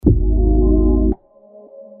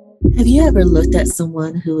Have you ever looked at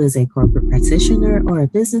someone who is a corporate practitioner or a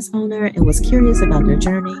business owner and was curious about their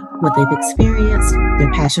journey, what they've experienced,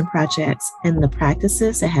 their passion projects, and the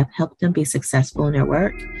practices that have helped them be successful in their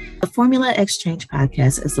work? The Formula Exchange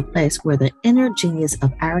podcast is the place where the inner genius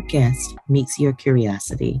of our guest meets your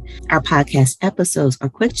curiosity. Our podcast episodes are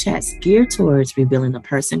quick chats geared towards revealing the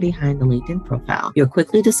person behind the LinkedIn profile. You'll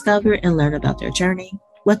quickly discover and learn about their journey,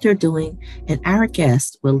 what they're doing, and our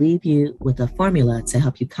guest will leave you with a formula to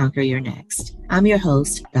help you conquer your next. I'm your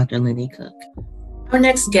host, Dr. Lenny Cook. Our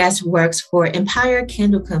next guest works for Empire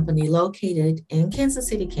Candle Company located in Kansas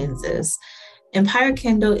City, Kansas. Empire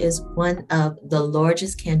Candle is one of the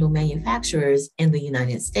largest candle manufacturers in the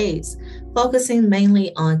United States, focusing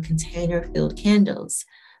mainly on container-filled candles.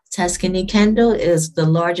 Tuscany Candle is the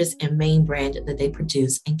largest and main brand that they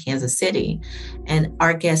produce in Kansas City. And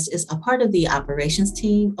our guest is a part of the operations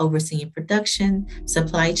team overseeing production,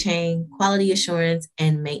 supply chain, quality assurance,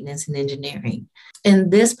 and maintenance and engineering. In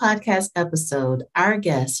this podcast episode, our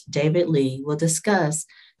guest, David Lee, will discuss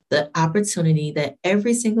the opportunity that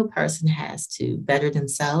every single person has to better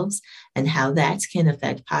themselves and how that can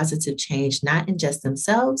affect positive change, not in just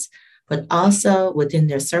themselves, but also within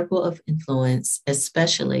their circle of influence,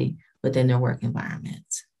 especially within their work environment.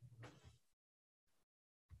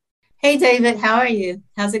 Hey, David, how are you?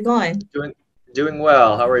 How's it going? Doing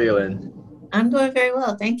well. How are you, Lynn? I'm doing very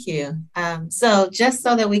well, thank you. So just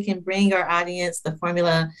so that we can bring our audience, the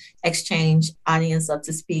Formula Exchange audience, up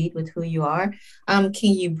to speed with who you are, can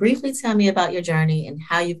you briefly tell me about your journey and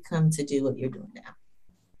how you've come to do what you're doing now?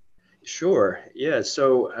 Sure. Yeah.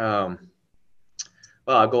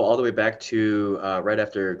 Well, I'll go all the way back to right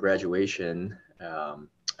after graduation.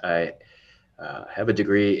 I have a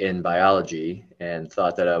degree in biology and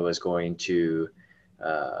thought that I was going to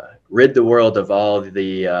rid the world of all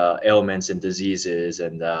the ailments and diseases,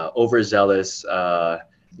 and overzealous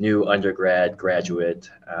new graduate,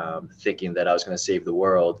 thinking that I was going to save the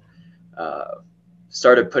world.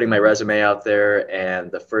 Started putting my resume out there,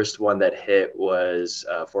 and the first one that hit was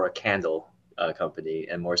for a candle company,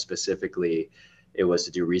 and more specifically, it was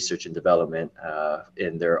to do research and development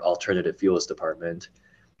in their alternative fuels department.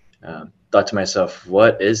 Thought to myself,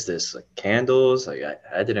 what is this? Like candles? Like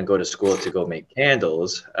I didn't go to school to go make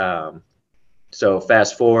candles. So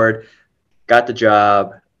fast forward, got the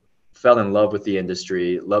job, fell in love with the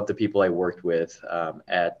industry, loved the people I worked with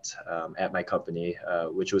at my company,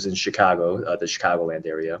 which was in Chicago, the Chicagoland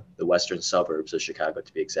area, the western suburbs of Chicago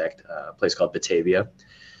to be exact, a place called Batavia,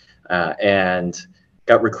 and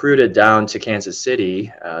got recruited down to Kansas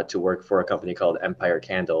City to work for a company called Empire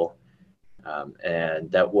Candle. And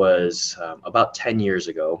that was about 10 years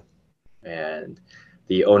ago. And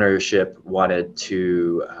the ownership wanted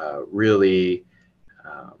to really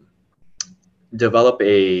develop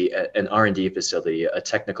an R&D facility, a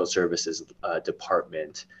technical services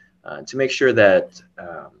department, to make sure that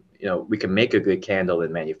we can make a good candle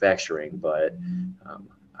in manufacturing, but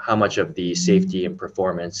how much of the safety and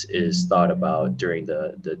performance is thought about during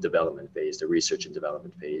the development phase, the research and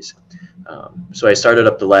development phase. So I started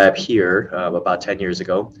up the lab here about 10 years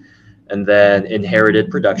ago, and then inherited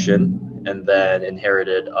production, and then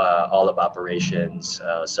inherited all of operations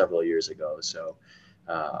several years ago. So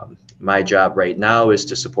my job right now is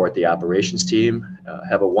to support the operations team,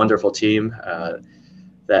 have a wonderful team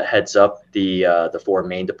that heads up the four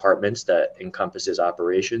main departments that encompasses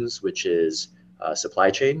operations, which is supply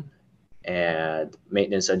chain and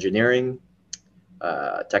maintenance engineering,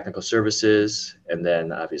 technical services, and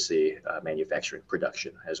then obviously manufacturing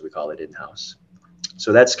production, as we call it in-house.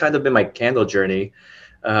 So that's kind of been my candle journey.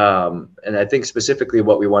 And I think specifically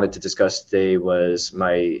what we wanted to discuss today was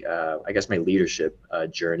my leadership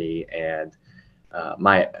journey, and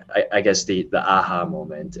I guess the aha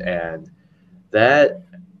moment. And that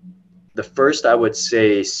the first, I would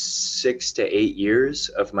say, 6 to 8 years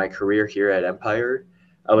of my career here at Empire,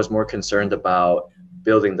 I was more concerned about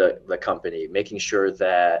building the company, making sure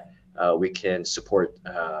that we can support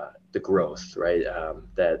the growth, right?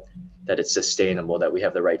 That it's sustainable, that we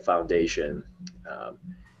have the right foundation.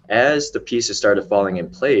 As the pieces started falling in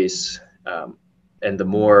place, and the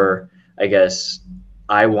more, I guess,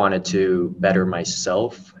 I wanted to better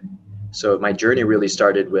myself. So my journey really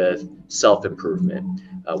started with self-improvement.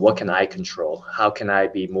 What can I control? How can I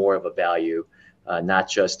be more of a value, not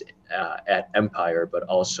just at Empire, but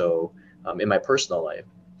also in my personal life?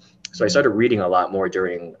 So I started reading a lot more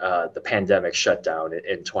during the pandemic shutdown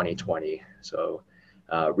in 2020. So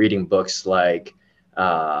reading books like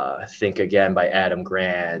Think Again by Adam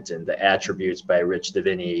Grant, and The Attributes by Rich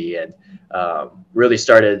Diviney, and really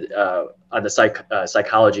started on the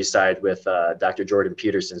psychology side with Dr. Jordan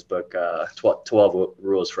Peterson's book, 12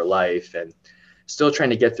 Rules for Life, and still trying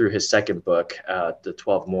to get through his second book, The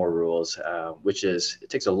 12 More Rules, which it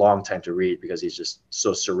takes a long time to read because he's just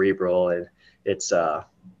so cerebral, and it's a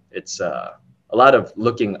lot of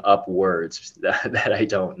looking up words that I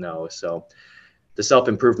don't know. So the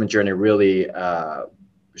self-improvement journey really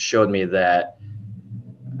showed me that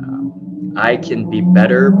I can be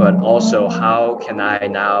better, but also how can I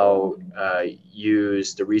now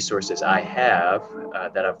use the resources I have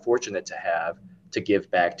that I'm fortunate to have to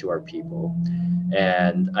give back to our people.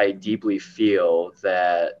 And I deeply feel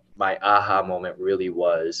that my aha moment really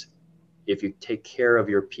was, if you take care of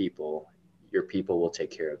your people will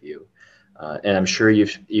take care of you. And I'm sure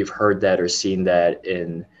you've heard that or seen that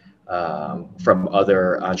in from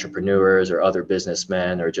other entrepreneurs or other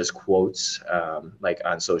businessmen, or just quotes like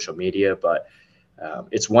on social media. But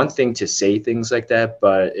it's one thing to say things like that,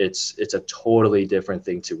 but it's a totally different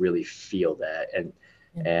thing to really feel that.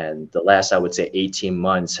 And the last, I would say, 18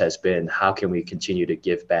 months has been, how can we continue to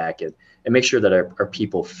give back and make sure that our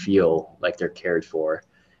people feel like they're cared for.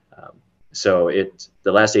 So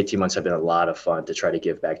the last 18 months have been a lot of fun to try to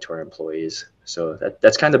give back to our employees. So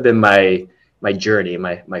that's kind of been my journey,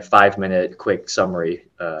 my 5-minute quick summary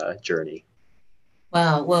journey.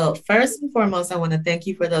 Wow. Well, first and foremost, I want to thank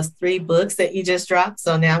you for those 3 books that you just dropped.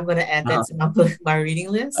 So now I'm going to add that Uh-huh. to my book, my reading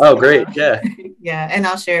list. Oh, great. Yeah, Yeah, and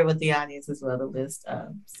I'll share it with the audience as well, the list,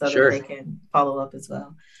 so that sure. they can follow up as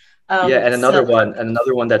well. Yeah, and So,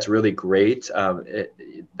 another one that's really great,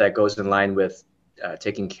 that goes in line with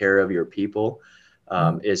taking care of your people,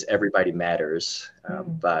 mm, is Everybody Matters,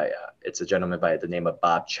 mm, by it's a gentleman by the name of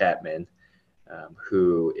Bob Chapman,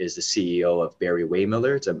 who is the CEO of Barry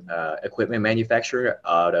Waymiller. It's an equipment manufacturer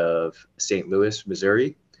out of St. Louis,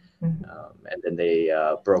 Missouri. mm. And then they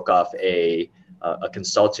broke off a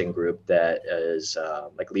consulting group that is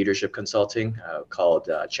like leadership consulting, called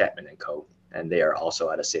Chapman and Co. And they are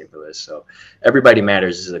also out of St. Louis. So Everybody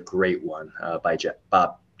Matters is a great one by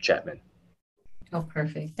Bob Chapman. Oh,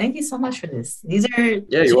 perfect. Thank you so much for this. These are Yeah,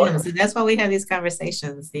 you're gems, welcome. and that's why we have these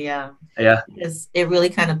conversations. Yeah. Because it really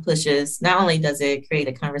kind of pushes. Not only does it create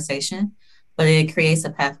a conversation, but it creates a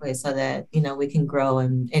pathway so that we can grow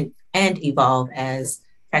and evolve as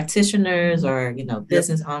practitioners, or Yep.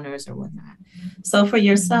 business owners or whatnot. So for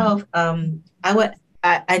yourself,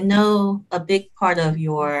 I know a big part of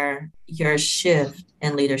your shift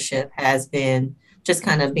in leadership has been just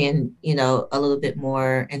kind of being, a little bit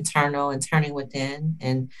more internal and turning within,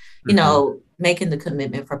 and, Hmm. making the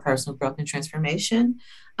commitment for personal growth and transformation.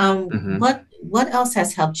 Hmm. What else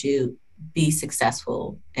has helped you be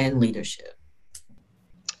successful in leadership?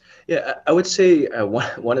 Yeah, I would say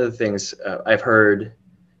one of the things I've heard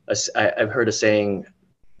a saying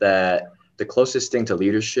that the closest thing to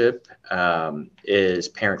leadership is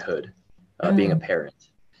parenthood, being a Mm, parent.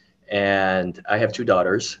 And I have 2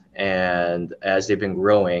 daughters, and as they've been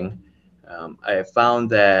growing, I have found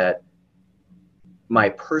that my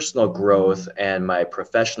personal growth and my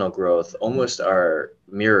professional growth almost are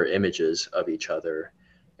mirror images of each other.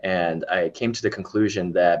 And I came to the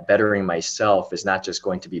conclusion that bettering myself is not just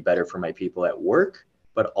going to be better for my people at work,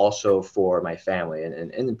 but also for my family,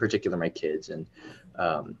 and in particular my kids. And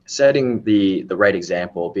setting the right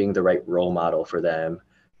example, being the right role model for them.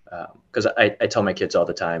 Because I tell my kids all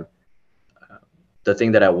the time, the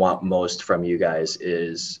thing that I want most from you guys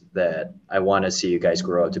is that I want to see you guys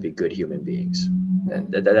grow up to be good human beings. And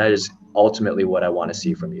mm, that is ultimately what I want to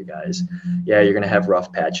see from you guys. Yeah, you're going to have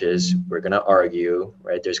rough patches. We're going to argue,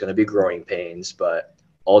 right? There's going to be growing pains, but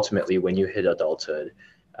ultimately, when you hit adulthood,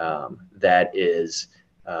 that is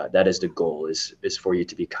the goal, is for you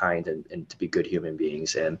to be kind and to be good human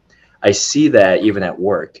beings. And I see that even at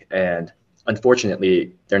work. And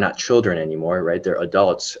unfortunately, they're not children anymore, right? They're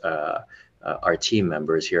adults. Our team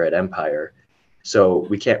members here at Empire. So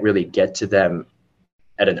we can't really get to them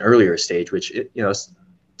at an earlier stage, which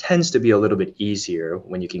tends to be a little bit easier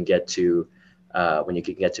when you can get to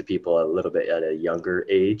people a little bit at a younger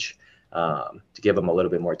age, to give them a little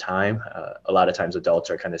bit more time. A lot of times adults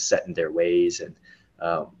are kind of set in their ways, and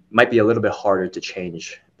might be a little bit harder to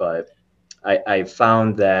change. But I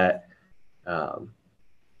found that um,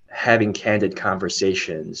 having candid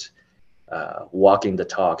conversations, walking the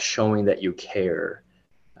talk, showing that you care,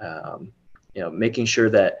 um, making sure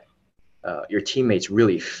that your teammates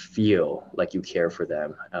really feel like you care for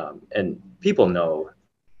them. And people know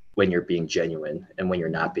when you're being genuine and when you're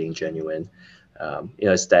not being genuine.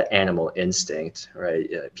 It's that animal instinct, right?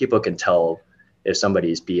 People can tell if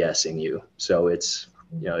somebody's BSing you. So it's,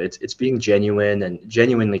 it's being genuine and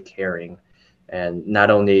genuinely caring. And not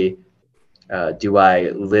only do I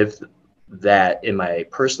live that in my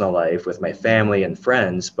personal life with my family and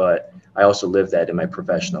friends, but I also live that in my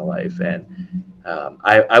professional life. And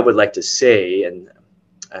I would like to say, and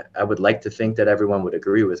I would like to think that everyone would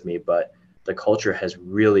agree with me, but the culture has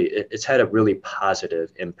really, it's had a really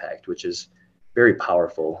positive impact, which is very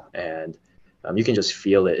powerful. And you can just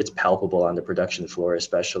feel it. It's palpable on the production floor,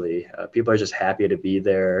 especially. People are just happy to be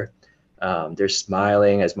there. They're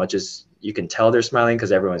smiling as much as you can tell they're smiling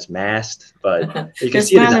because everyone's masked, but you can They're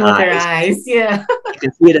see it in the smiling with their eyes. eyes. Yeah. You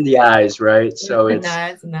can see it in the eyes, right? So The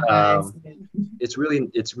eyes and the eyes. um, it's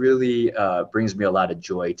really brings me a lot of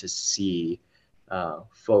joy to see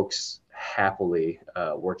folks happily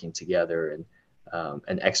working together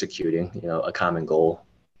and executing, a common goal.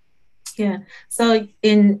 Yeah. So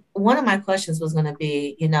in one of my questions was going to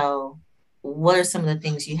be, what are some of the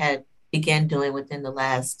things you had began doing within the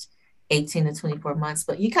last 18 to 24 months?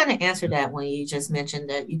 But you kind of answered that when you just mentioned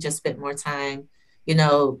that you just spent more time,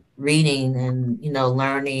 reading and,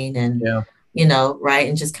 learning and, Yeah. right.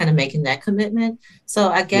 And just kind of making that commitment. So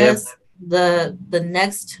I Yeah. guess the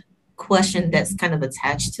next question that's kind of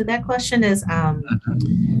attached to that question is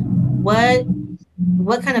what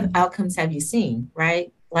what kind of outcomes have you seen,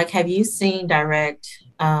 right? Like, have you seen direct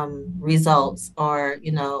results or,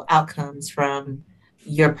 outcomes from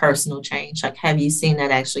your personal change? Like, have you seen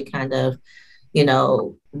that actually kind of,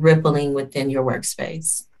 rippling within your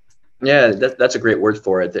workspace? Yeah, that's a great word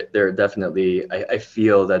for it. There are definitely, I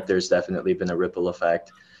feel that there's definitely been a ripple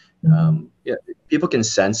effect. Mhm. Yeah, people can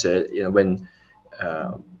sense it.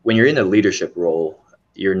 When you're in a leadership role,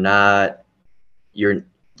 you're not, your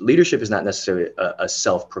leadership is not necessarily a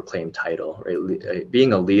self-proclaimed title, right?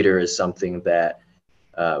 Being a leader is something that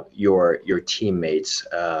your teammates,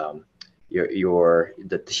 the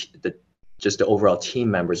just the overall team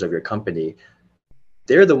members of your company,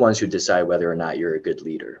 they're the ones who decide whether or not you're a good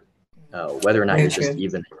leader, whether or not Very you're just true.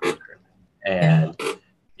 even a leader. Yeah. And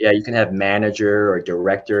yeah, you can have manager or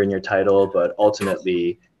director in your title, but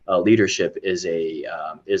ultimately, leadership is a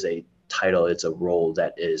title. It's a role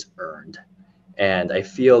that is earned, and I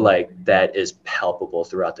feel like that is palpable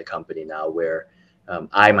throughout the company now, where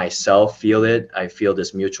I myself feel it. I feel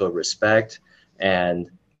this mutual respect, and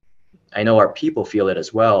I know our people feel it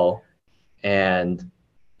as well. And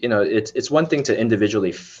it's one thing to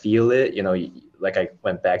individually feel it. Like I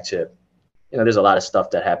went back to, there's a lot of stuff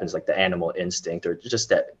that happens, like the animal instinct, or just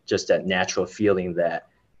that natural feeling that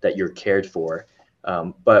you're cared for.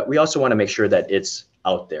 But we also want to make sure that it's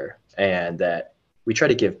out there and that we try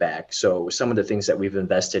to give back. So some of the things that we've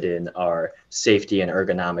invested in are safety and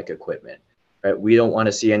ergonomic equipment. Right? We don't want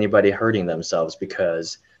to see anybody hurting themselves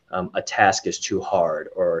because a task is too hard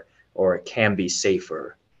or it can be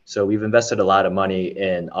safer. So we've invested a lot of money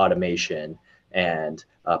in automation and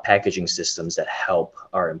packaging systems that help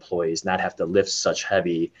our employees not have to lift such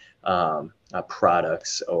heavy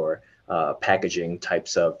products or packaging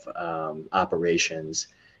types of operations.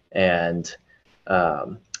 And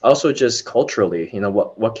also just culturally,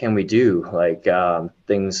 what can we do? Like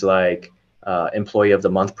things like employee of the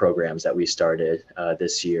month programs that we started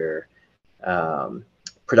this year,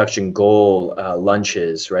 production goal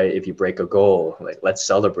lunches, right? If you break a goal, like let's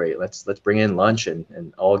celebrate, let's bring in lunch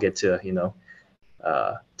and all get to,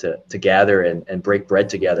 to gather and break bread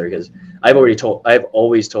together. Because I've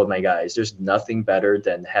always told my guys, there's nothing better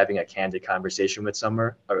than having a candid conversation with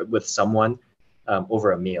someone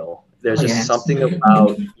over a meal. There's Oh, just yeah. something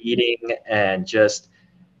about eating and just,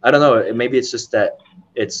 I don't know, maybe it's just that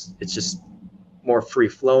it's just more free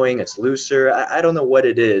flowing. It's looser. I don't know what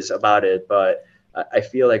it is about it, but I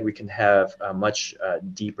feel like we can have much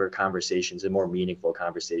deeper conversations and more meaningful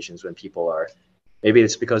conversations when people are, maybe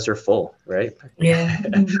it's because they're full, right? Yeah.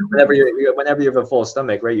 Whenever you have a full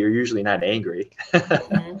stomach, right, you're usually not angry.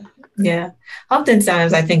 Mhm. Yeah.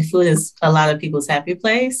 Oftentimes, I think food is a lot of people's happy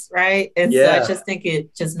place, right? And so I Yeah, just think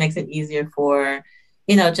it just makes it easier for,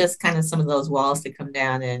 just kind of some of those walls to come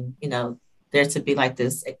down and, there to be like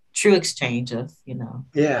this true exchange of,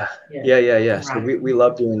 yeah, yeah, yeah. So camaraderie. we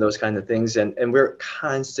love doing those kind of things, and we're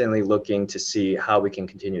constantly looking to see how we can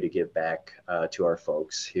continue to give back to our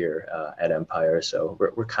folks here at Empire. So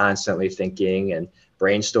we're constantly thinking and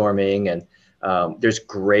brainstorming, and there's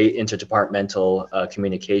great interdepartmental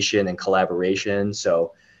communication and collaboration.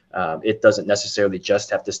 So it doesn't necessarily just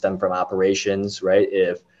have to stem from operations, right?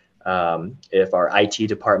 If If our IT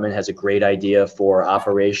department has a great idea for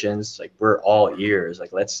operations, like we're all ears.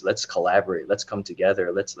 Like let's collaborate, let's come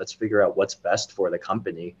together, let's figure out what's best for the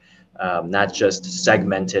company, not just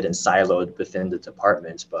segmented and siloed within the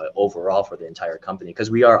departments, but overall for the entire company,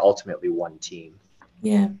 because we are ultimately one team.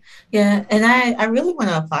 Yeah, yeah, and I really want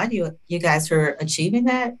to applaud you guys for achieving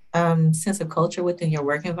that sense of culture within your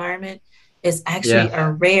work environment. It's actually Yeah.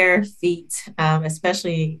 a rare feat,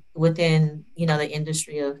 especially within the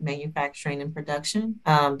industry of manufacturing and production.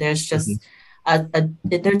 There's Mhm. just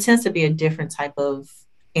there tends to be a different type of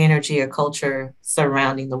energy or culture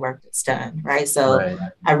surrounding the work that's done, right? So Right.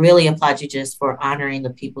 I really applaud you just for honoring the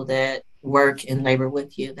people that work and labor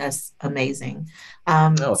with you. That's amazing.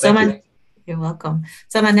 Oh, So thank you. you're welcome.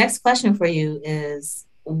 So my next question for you is,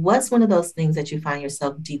 what's one of those things that you find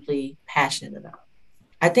yourself deeply passionate about?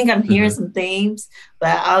 I think I'm hearing Mhm. some themes,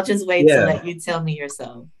 but I'll just wait to Yeah, let you tell me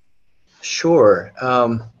yourself. sure.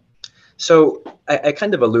 So I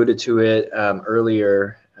kind of alluded to it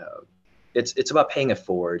earlier. It's about paying it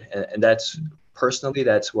forward, and that's personally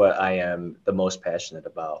that's what I am the most passionate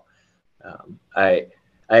about. I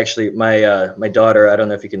actually my daughter, I don't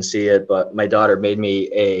know if you can see it, but my daughter made me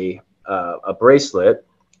a bracelet,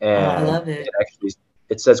 I and love it.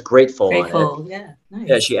 it says grateful on it. Grateful. Yeah,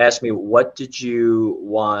 Yeah, nice. she asked me, what did you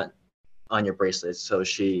want on your bracelets? So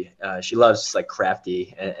she loves like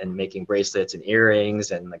crafty and making bracelets and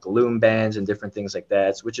earrings and like loom bands and different things like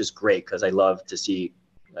that, which is great because I love to see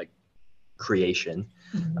like creation,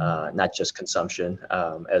 Mhm. not just consumption.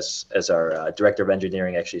 As our director of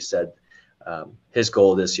engineering actually said, his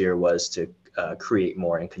goal this year was to create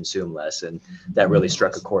more and consume less, and that really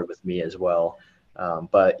struck a chord with me as well.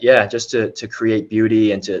 But yeah, just to create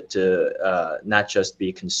beauty and to not just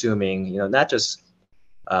be consuming, not just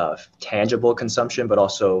tangible consumption, but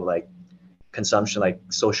also like consumption like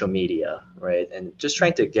social media, right? And just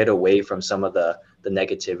trying to get away from some of the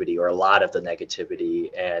negativity or a lot of the negativity,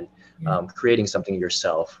 and Yeah. creating something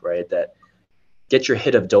yourself, right? That get your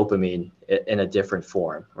hit of dopamine in a different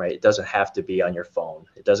form, right? It doesn't have to be on your phone.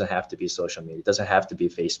 It doesn't have to be social media. It doesn't have to be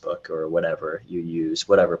Facebook or whatever you use,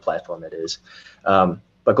 whatever platform it is.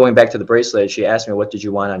 But going back to the bracelet, she asked me, "What did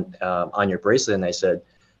you want on your bracelet?" And I said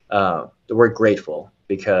the word grateful,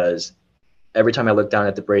 because every time I look down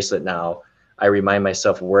at the bracelet now, I remind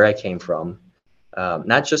myself where I came from,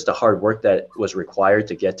 not just the hard work that was required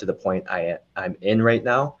to get to the point I'm in right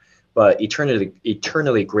now, but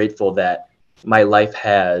eternally grateful that my life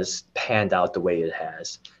has panned out the way it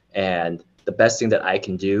has. And the best thing that I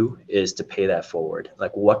can do is to pay that forward.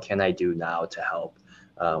 Like, what can I do now to help?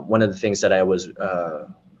 One of the things that I was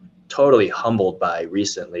totally humbled by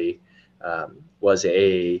recently was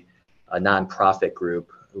a nonprofit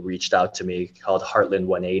group who reached out to me called Heartland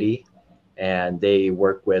 180, and they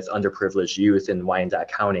work with underprivileged youth in Wyandotte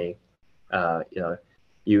County. You know,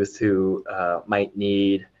 youth who might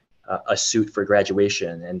need a suit for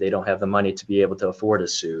graduation, and they don't have the money to be able to afford a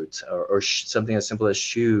suit, or something as simple as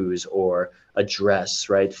shoes or a dress,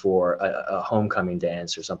 right, for a homecoming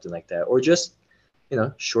dance or something like that, or just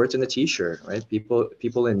shorts and a t-shirt, right?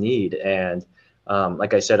 People in need. And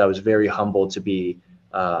like I said, I was very humbled to be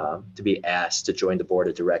asked to join the board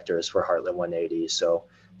of directors for Heartland 180. So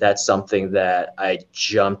that's something that I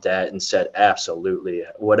jumped at and said, absolutely,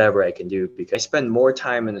 whatever I can do, because I spend more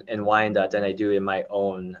time in Wyandotte than I do in my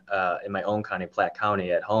own county, Platte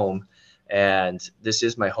County, at home. And this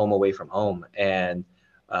is my home away from home. And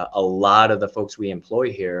a lot of the folks we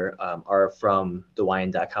employ here are from the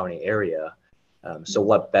Wyandotte County area. So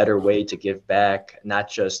what better way to give back, not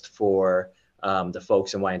just for the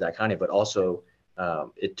folks in Wyandotte County, but also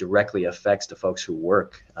it directly affects the folks who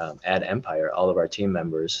work at Empire, all of our team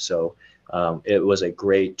members. So it was a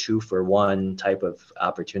great 2-for-1 type of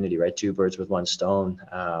opportunity, right? Two birds with one stone.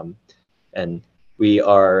 And we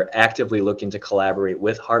are actively looking to collaborate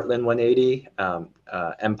with Heartland 180,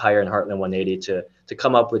 Empire and Heartland 180 to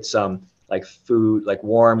come up with some like food, like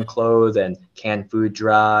warm clothes and canned food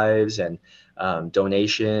drives and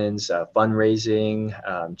donations,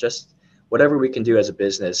 fundraising, just whatever we can do as a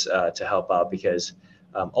business to help out, because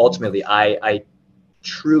ultimately I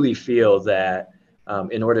truly feel that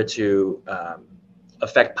in order to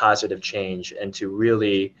affect positive change and to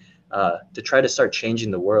really to try to start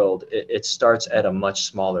changing the world, it starts at a much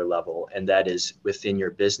smaller level, and that is within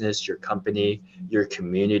your business, your company, your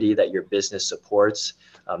community that your business supports.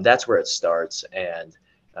 That's where it starts. And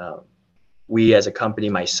um, we as a company,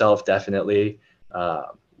 myself definitely, uh,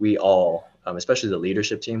 we all, especially the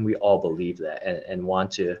leadership team, we all believe that, and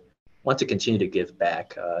want to continue to give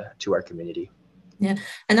back to our community. Yeah,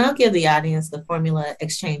 and I'll give the audience, the Formula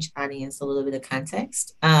Exchange audience, a little bit of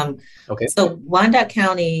context. Okay. So Wyandotte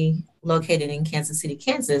County, located in Kansas City,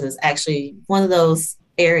 Kansas, is actually one of those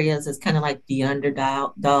areas that's kind of like the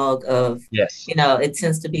underdog dog of, Yes. it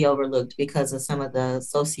tends to be overlooked because of some of the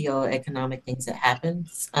socioeconomic things that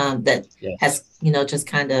happens that has, Yes. just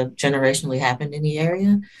kind of generationally happened in the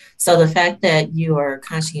area. So the fact that you are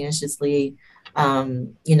conscientiously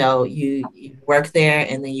you work there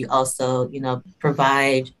and then you also,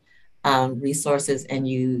 provide resources and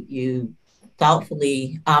you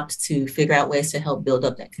thoughtfully opt to figure out ways to help build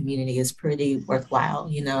up that community is pretty worthwhile,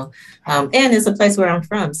 and it's a place where I'm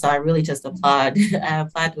from. So I really just applaud, I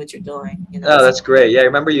applaud what you're doing, Oh, it's that's great. important. Yeah, I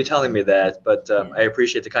remember you telling me that, but Yeah. I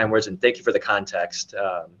appreciate the kind words and thank you for the context.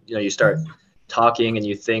 You start talking and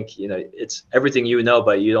you think, it's everything you know,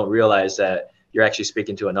 but you don't realize that you're actually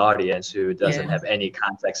speaking to an audience who doesn't Yeah. have any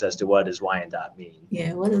context as to what does Wyandotte mean.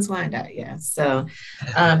 Yeah, what is Wyandotte? Yeah.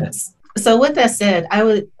 Um, so with that said,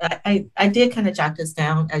 I did kind of jot this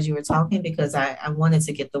down as you were talking because I wanted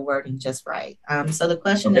to get the wording just right. So the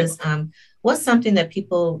question Okay. is, what's something that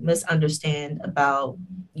people misunderstand about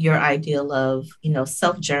your ideal of,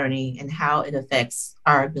 self journey and how it affects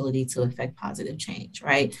our ability to affect positive change,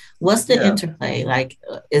 right? What's the Yeah. interplay? Like,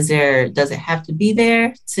 does it have to be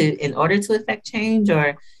there in order to affect change,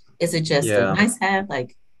 or is it just a Yeah. nice have?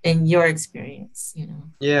 Like, in your experience.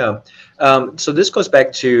 Yeah. So this goes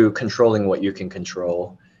back to controlling what you can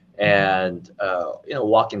control Mhm. and,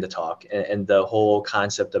 walking the talk and the whole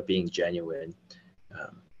concept of being genuine.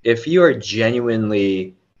 If you are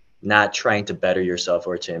genuinely not trying to better yourself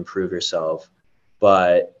or to improve yourself,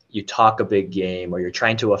 but you talk a big game or you're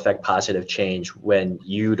trying to affect positive change when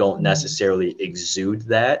you don't Mhm. necessarily exude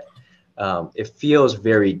that, it feels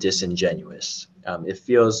very disingenuous. It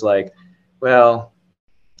feels like, well,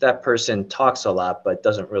 that person talks a lot but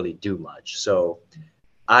doesn't really do much. So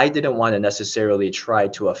I didn't want to necessarily try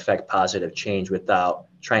to affect positive change without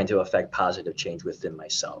trying to affect positive change within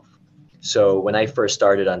myself. So when I first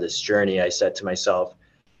started on this journey, I said to myself,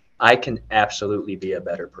 I can absolutely be a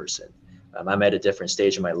better person. I'm at a different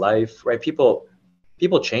stage in my life, right? People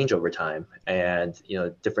change over time, and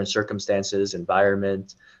different circumstances,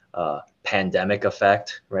 environment, pandemic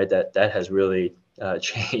effect, right? That has really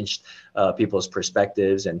changed people's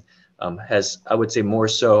perspectives and has, I would say, more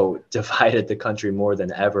so divided the country more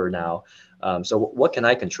than ever now. So what can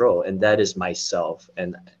I control? And that is myself,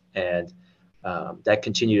 and that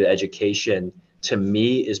continued education to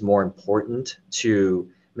me is more important to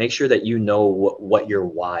make sure that you know what your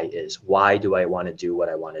why is. Why do I want to do what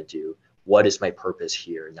I want to do? What is my purpose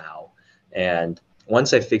here now? And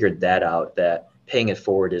once I figured that out, that paying it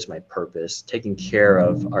forward is my purpose, taking care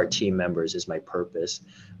of our team members is my purpose,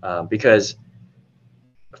 because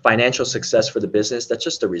financial success for the business, that's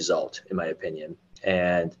just a result, in my opinion.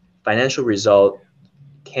 And financial result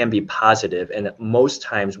can be positive and most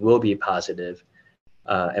times will be positive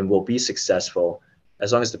and will be successful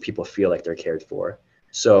as long as the people feel like they're cared for.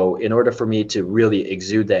 So, in order for me to really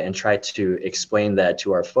exude that and try to explain that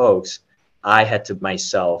to our folks, I had to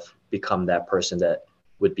myself become that person that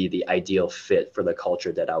would be the ideal fit for the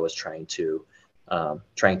culture that I was trying to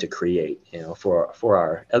create, for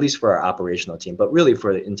our, at least for our operational team, but really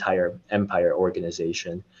for the entire Empire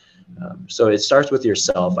organization. So it starts with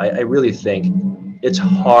yourself. I really think it's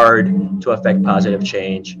hard to affect positive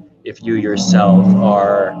change if you yourself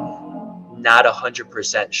are not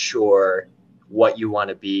 100% sure what you want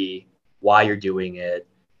to be, why you're doing it.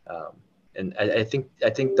 Um, and I think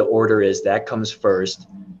the order is that comes first,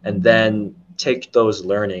 and then take those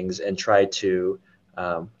learnings and try to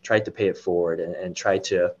pay it forward and try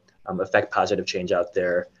to affect positive change out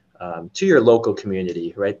there, to your local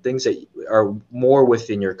community, right? Things that are more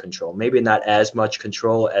within your control. Maybe not as much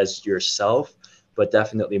control as yourself, but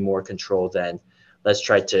definitely more control than let's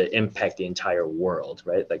try to impact the entire world,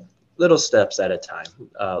 right? Like little steps at a time,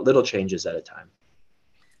 little changes at a time.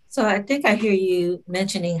 So I think I hear you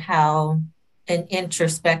mentioning how an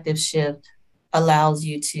introspective shift allows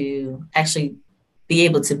you to actually be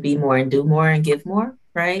able to be more and do more and give more,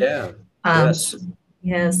 right? Yeah. Um, Yes. s-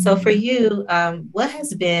 yeah. So for you, what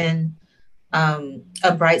has been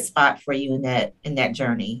a bright spot for you in that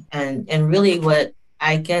journey, and really what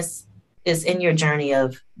I guess is in your journey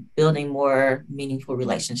of building more meaningful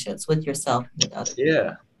relationships with yourself and with other Yeah.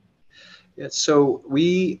 people? Yeah. So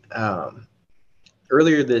we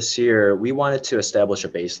earlier this year we wanted to establish a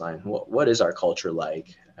baseline. What is our culture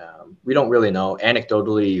like? We don't really know.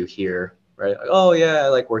 Anecdotally, you hear, right? Like, oh yeah, I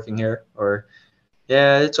like working here, or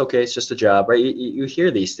yeah, it's okay, it's just a job, right? You hear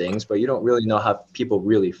these things, but you don't really know how people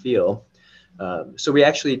really feel. So we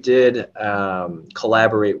actually did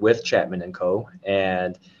collaborate with Chapman and Co.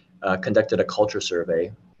 and conducted a culture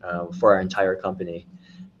survey for our entire company.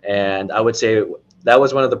 And I would say that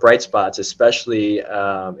was one of the bright spots, especially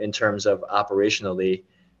in terms of operationally.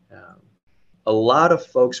 Um, a lot of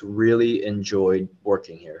folks really enjoyed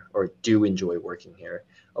working here or do enjoy working here.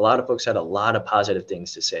 A lot of folks had a lot of positive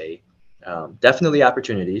things to say. Definitely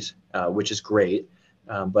opportunities, which is great.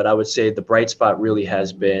 But I would say the bright spot really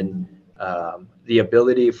has been the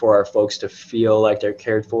ability for our folks to feel like they're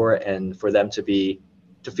cared for and for them to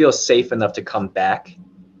feel safe enough to come back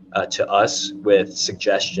to us with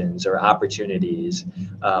suggestions or opportunities,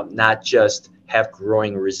 not just have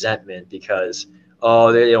growing resentment because,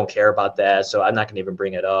 oh, they don't care about that, so I'm not going to even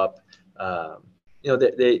bring it up. Um,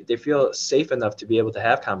 they feel safe enough to be able to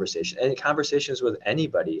have conversations with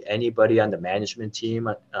anybody on the management team,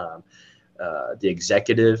 the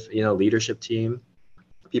executive, leadership team.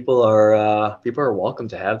 People are welcome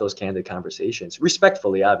to have those candid conversations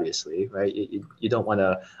respectfully, obviously, right? You don't want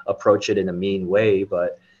to approach it in a mean way,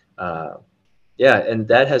 but uh, yeah, and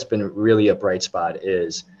that has been really a bright spot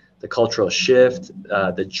is the cultural shift,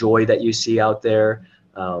 the joy that you see out there,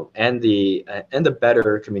 and the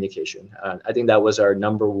better communication. I think that was our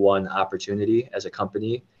number one opportunity as a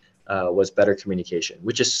company, was better communication,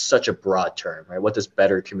 which is such a broad term, right? What does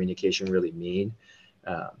better communication really mean?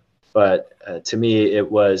 Um, but to me, it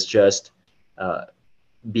was just uh,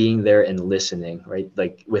 being there and listening, right?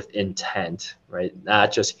 Like with intent, right?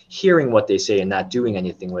 Not just hearing what they say and not doing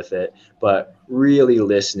anything with it, but really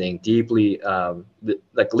listening deeply,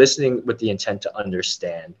 like listening with the intent to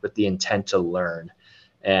understand, with the intent to learn.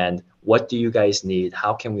 And what do you guys need?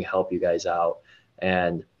 How can we help you guys out?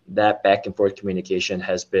 And that back and forth communication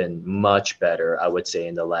has been much better, I would say,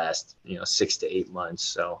 in the last 6 to 8 months.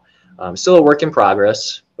 So still a work in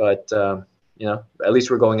progress, but at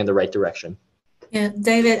least we're going in the right direction. Yeah,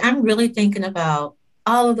 David, I'm really thinking about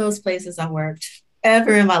all of those places I worked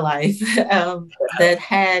ever in my life that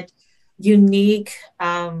had unique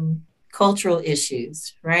cultural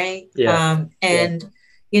issues, right? Yeah, yeah,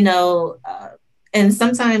 You know, and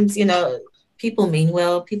sometimes, people mean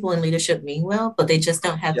well, people in leadership mean well, but they just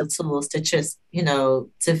don't have the yep, tools to just,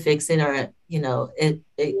 to fix it or, it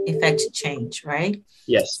effect change, right?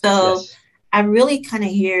 yes, So yes, I really kind of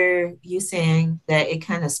hear you saying that it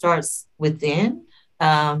kind of starts within.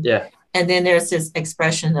 Um, yeah, and then there's this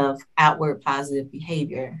expression of outward positive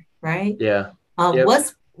behavior, right? yeah, Um, yep,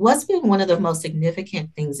 what's been one of the most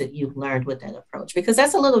significant things that you've learned with that approach? Because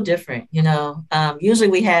that's a little different, Usually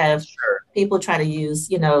we have sure, people try to use,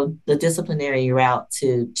 the disciplinary route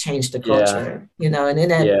to change the yeah, culture, and then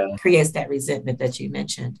that yeah, creates that resentment that you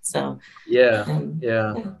mentioned. So, yeah,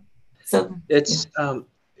 yeah. yeah. So, yeah. It's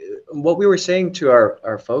what we were saying to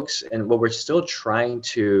our folks, and what we're still trying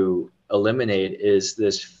to eliminate is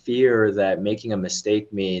this fear that making a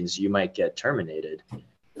mistake means you might get terminated.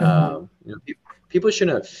 Mhm. People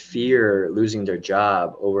shouldn't fear losing their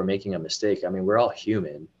job over making a mistake. I mean, we're all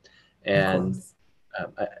human, Of and course.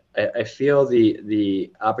 I feel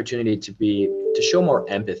the opportunity to show more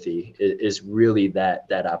empathy is really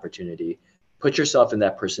that opportunity. Put yourself in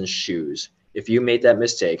that person's shoes. If you made that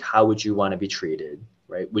mistake, how would you want to be treated,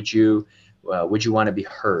 right? Would you want to be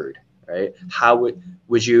heard, right? How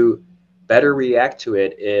would you better react to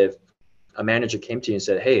it if a manager came to you and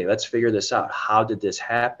said, "Hey, let's figure this out. How did this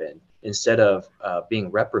happen?" Instead of being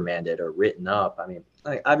reprimanded or written up. I mean,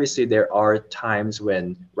 like, obviously there are times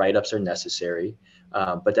when write-ups are necessary,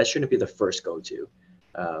 but that shouldn't be the first go-to.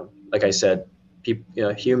 Like I said, people,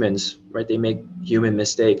 humans, right? They make human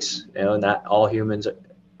mistakes. Not all humans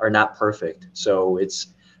are not perfect. So it's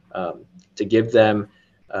to give them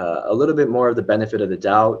a little bit more of the benefit of the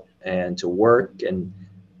doubt and to work and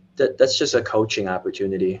that's just a coaching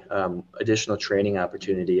opportunity, additional training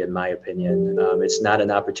opportunity, in my opinion. It's not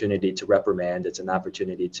an opportunity to reprimand. It's an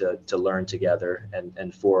opportunity to learn together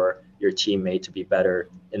and for your teammate to be better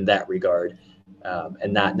in that regard,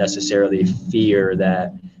 and not necessarily fear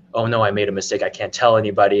that, oh no, I made a mistake. I can't tell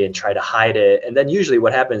anybody and try to hide it. And then usually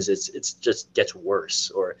what happens is it's just gets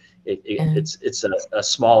worse, or And it's a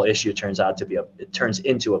small issue it turns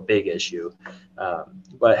into a big issue.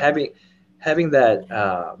 But having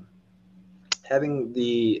that having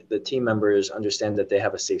the team members understand that they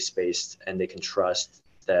have a safe space and they can trust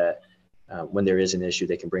that when there is an issue,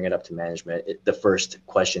 they can bring it up to management. The first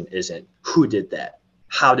question isn't who did that,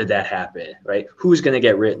 how did that happen, right? Who's going to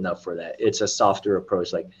get written up for that? It's a softer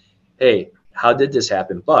approach, like, hey, how did this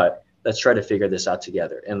happen? But let's try to figure this out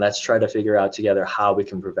together, and let's try to figure out together how we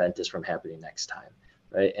can prevent this from happening next time,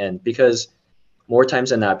 right? And because more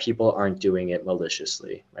times than not, people aren't doing it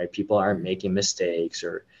maliciously, right? People aren't making mistakes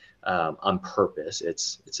or on purpose.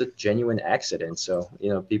 It's a genuine accident. So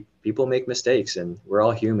people make mistakes, and we're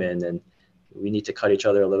all human, and we need to cut each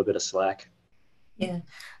other a little bit of slack. Yeah.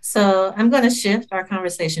 So I'm going to shift our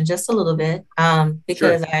conversation just a little bit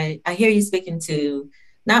because Sure. I hear you speaking to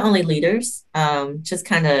not only leaders, just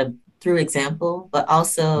kind of through example, but Mhm.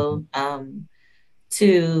 also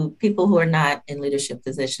to people who are not in leadership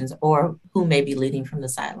positions or who may be leading from the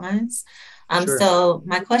sidelines. Sure. So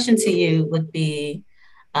my question to you would be,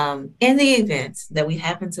 in the event that we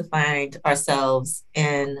happen to find ourselves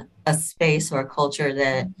in a space or a culture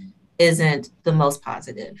that isn't the most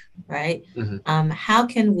positive, right? Hmm. How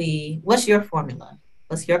can what's your formula?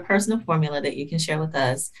 What's your personal formula that you can share with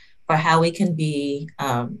us for how we can be,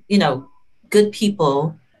 good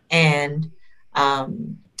people and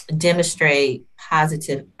um, demonstrate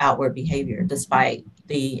positive outward behavior despite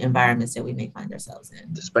the environments that we may find ourselves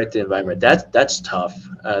in? Despite the environment, that's tough.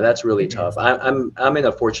 That's really It tough. is. I'm in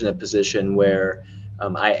a fortunate position where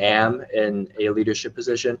I am in a leadership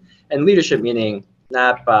position, and leadership meaning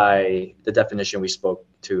not by the definition we spoke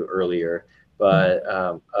to earlier, but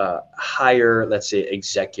higher, let's say,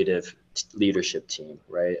 executive leadership team,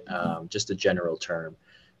 right? Just a general term.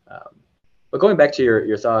 Um, but going back to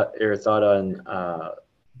your thought on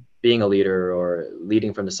being a leader or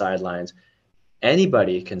leading from the sidelines,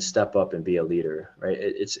 anybody can step up and be a leader, right?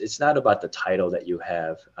 It's not about the title that you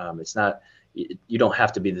have. It's not you don't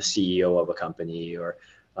have to be the CEO of a company or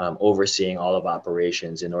overseeing all of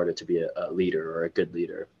operations in order to be a leader or a good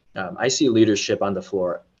leader. I see leadership on the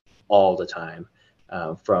floor all the time,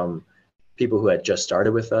 from people who had just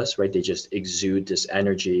started with us, right? They just exude this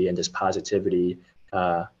energy and this positivity,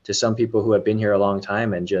 to some people who have been here a long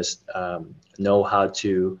time and just know how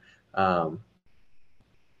to um,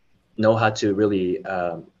 really,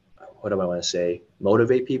 what do I want to say,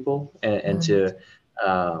 motivate people, and Mm, to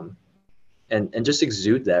um, and just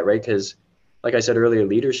exude that, right? Because like I said earlier,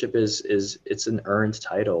 leadership is it's an earned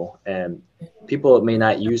title, and people may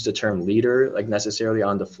not use the term leader like necessarily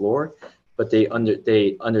on the floor, but they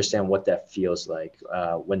understand what that feels like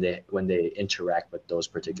when they interact with those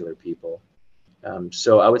particular people.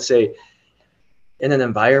 So I would say, in an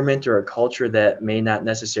environment or a culture that may not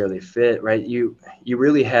necessarily fit, right, you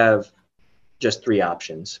really have just three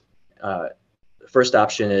options. The first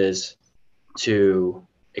option is to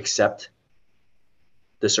accept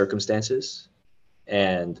the circumstances,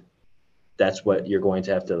 and that's what you're going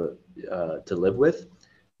to have to live with.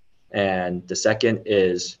 And the second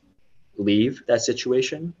is leave that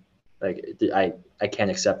situation. Like, I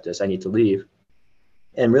can't accept this. I need to leave.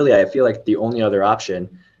 And really, I feel like the only other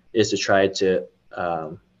option is to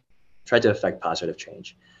um, try to affect positive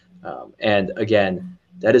change. And again,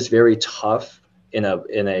 that is very tough in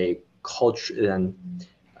a culture, and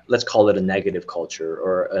let's call it a negative culture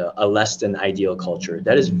or a less than ideal culture.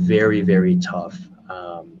 That is very, very tough,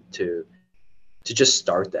 to just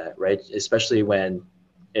start that, right? Especially when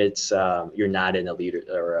it's you're not in a leader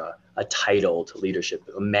or a titled leadership,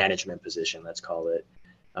 a management position, let's call it.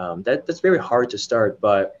 That's very hard to start,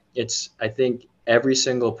 but it's, I think, every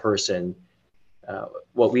single person.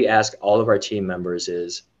 What we ask all of our team members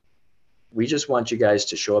is, we just want you guys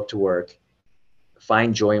to show up to work,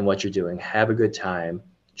 find joy in what you're doing, have a good time,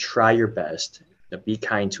 try your best, be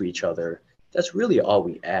kind to each other. That's really all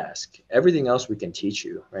we ask. Everything else we can teach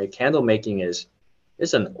you, right? Candle making is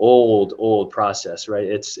it's an old process, right?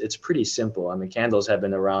 It's pretty simple. I mean, candles have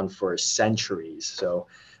been around for centuries, so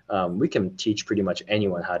we can teach pretty much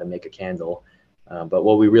anyone how to make a candle. But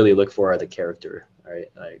what we really look for are the character, right?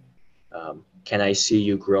 Like, can I see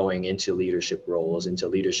you growing into leadership roles, into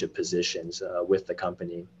leadership positions with the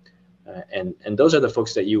company? And those are the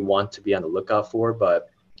folks that you want to be on the lookout for. But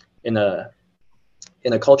in a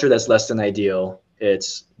culture that's less than ideal,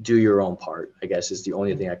 it's do your own part, I guess, is the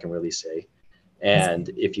only thing I can really say. that's And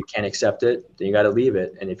if you can't accept it, then you got to leave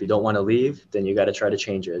it. And if you don't want to leave, then you got to try to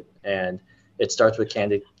change it. And it starts with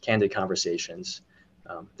candid conversations.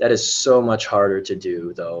 That is so much harder to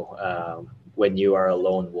do, though, when you are a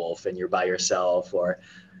lone wolf and you're by yourself, or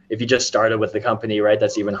if you just started with the company, right?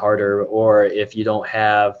 That's even harder. Or if you don't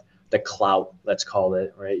have the clout, let's call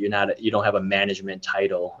it, right? You don't have a management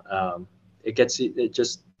title. It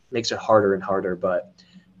just makes it harder and harder. But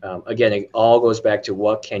again, it all goes back to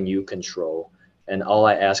what can you control. And all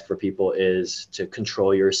I ask for people is to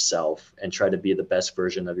control yourself and try to be the best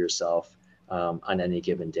version of yourself on any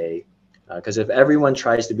given day. Because if everyone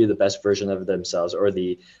tries to be the best version of themselves, or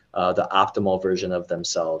the optimal version of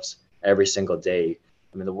themselves every single day,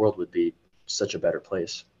 I mean, the world would be such a better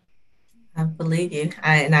place. I believe you.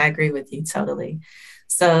 And I agree with you totally.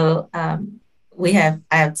 So I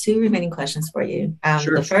have two remaining questions for you. The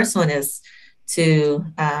Sure. first one is to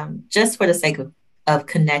just for the sake of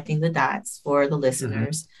connecting the dots for the Hmm.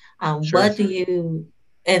 listeners, Sure. what do you,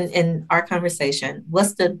 in our conversation,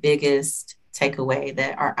 what's the biggest takeaway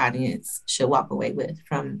that our audience should walk away with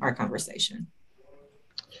from our conversation?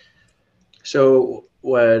 So,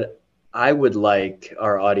 what I would like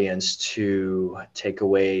our audience to take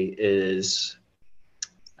away is,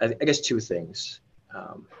 I guess, two things.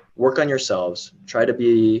 Work on yourselves, try to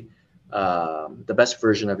be the best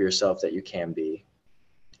version of yourself that you can be.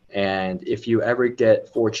 And if you ever get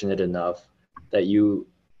fortunate enough that you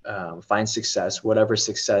find success, whatever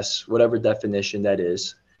definition that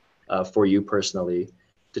is for you personally,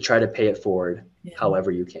 to try to pay it forward Yeah. however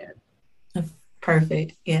you can.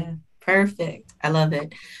 Perfect. Yeah. Perfect. I love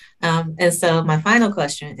it. And so my final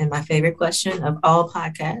question and my favorite question of all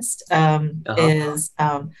podcasts Uh-huh. is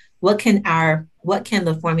what can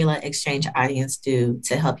the Formula Exchange audience do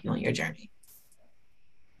to help you on your journey?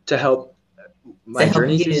 To help To my help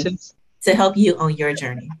journeys, you you said? to help you on your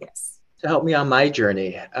journey. Yes. To help me on my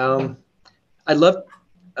journey. I love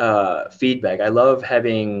feedback. I love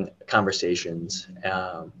having conversations.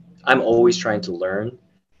 I'm always trying to learn.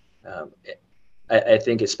 Um, I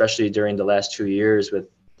think, especially during the last 2 years with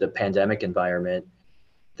the pandemic environment,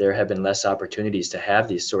 there have been less opportunities to have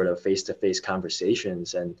these sort of face-to-face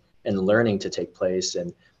conversations and learning to take place.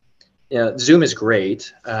 And Zoom is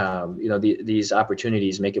great. These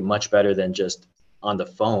opportunities make it much better than just on the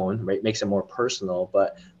phone, right? Makes it more personal.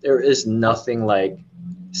 But there is nothing like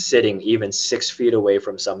sitting even 6 feet away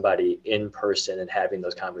from somebody in person and having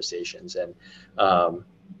those conversations. And um,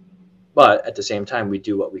 but at the same time, we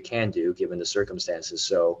do what we can do given the circumstances.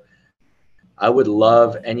 So I would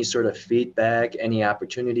love any sort of feedback, any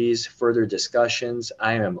opportunities, further discussions.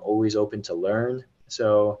 I am always open to learn.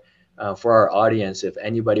 So, for our audience, if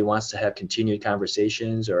anybody wants to have continued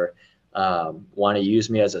conversations or want to use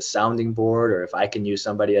me as a sounding board, or if I can use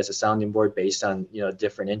somebody as a sounding board based on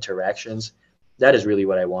different interactions, that is really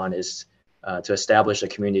what I want is to establish a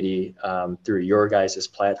community through your guys'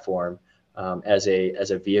 platform as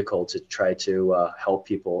a vehicle to try to help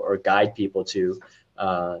people or guide people to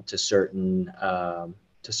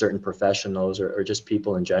certain professionals or just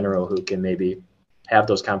people in general who can maybe have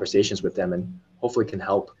those conversations with them and hopefully can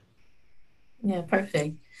help. Yeah,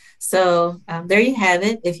 perfect. So there you have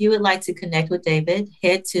it. If you would like to connect with David,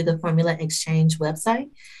 head to the Formula Exchange website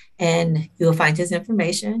and you'll find his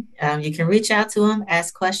information. You can reach out to him,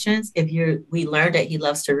 ask questions. We learned that he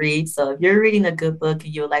loves to read. So if you're reading a good book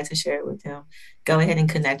and you would like to share it with him, go ahead and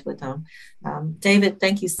connect with him. David,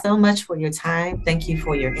 thank you so much for your time. Thank you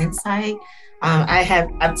for your insight.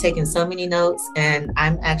 I've taken so many notes and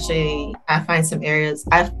I find some areas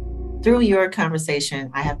I've through your conversation,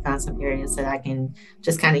 I have found some areas that I can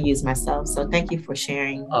just kind of use myself. So thank you for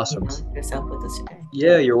sharing, Awesome. yourself with us today.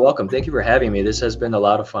 Yeah, you're welcome. Thank you for having me. This has been a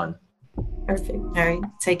lot of fun. Perfect. All right.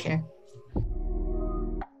 Take care.